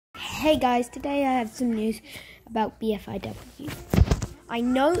Hey guys, today I have some news about Bfiw. I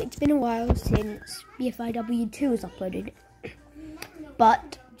know it's been a while since Bfiw 2 was uploaded,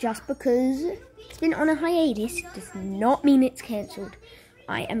 but just because it's been on a hiatus does not mean it's cancelled.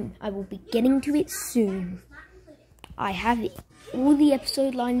 I will be getting to it soon. I have all the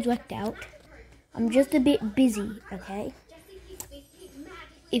episode lines worked out. I'm just a bit busy, okay?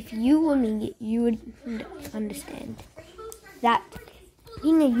 If you were me, you would understand that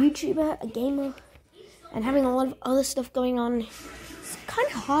being a YouTuber, a gamer, and having a lot of other stuff going on is kind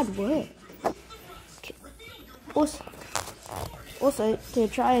of hard work. Also, to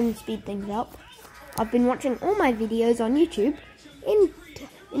try and speed things up, I've been watching all my videos on YouTube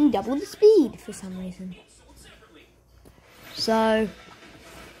in double the speed for some reason. So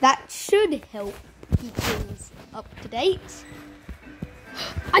that should help keep things up to date.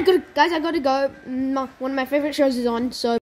 I gotta go. One of my favorite shows is on, so